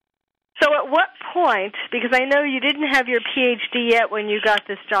So at what point, because I know you didn't have your PhD yet when you got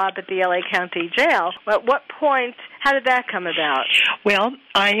this job at the LA County Jail, at what point, how did that come about? Well,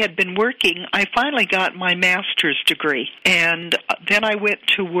 I had been working. I finally got my master's degree, and then I went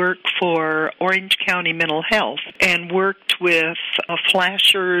to work for Orange County Mental Health and worked with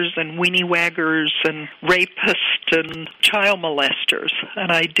flashers and weenie waggers and rapists and child molesters,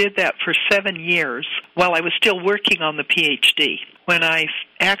 and I did that for 7 years while I was still working on the PhD. When I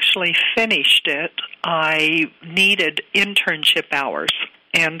actually finished it, I needed internship hours,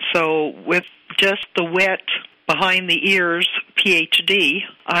 and so with just the wet behind the ears PhD,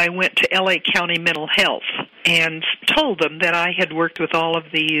 I went to LA County Mental Health and told them that I had worked with all of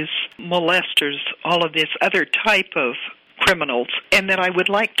these molesters, all of this other type of criminals, and that I would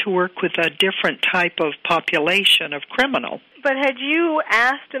like to work with a different type of population of criminal. But had you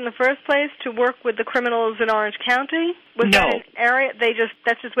asked in the first place to work with the criminals in Orange County? Was No. that an area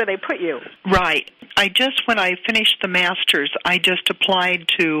that's just where they put you? Right. When I finished the master's, I just applied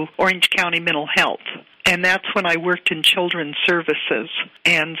to Orange County Mental Health. And that's when I worked in children's services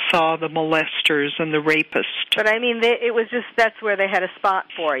and saw the molesters and the rapists. But I mean, it was just, that's where they had a spot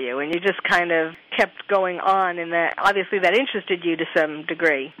for you, and you just kind of kept going on, and that obviously that interested you to some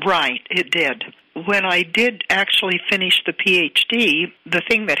degree. Right, it did. When I did actually finish the PhD, the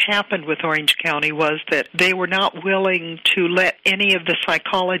thing that happened with Orange County was that they were not willing to let any of the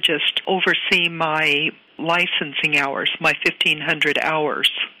psychologists oversee my licensing hours, my 1,500 hours.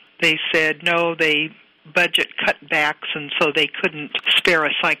 They said no, they budget cutbacks, and so they couldn't spare a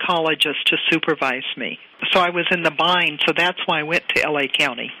psychologist to supervise me. So I was in the bind, so that's why I went to LA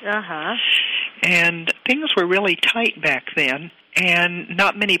County. Uh-huh. And things were really tight back then, and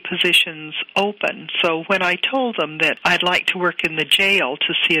not many positions open. So when I told them that I'd like to work in the jail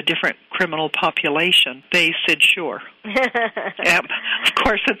to see a different criminal population, they said sure. Of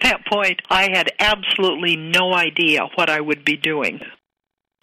course, at that point, I had absolutely no idea what I would be doing.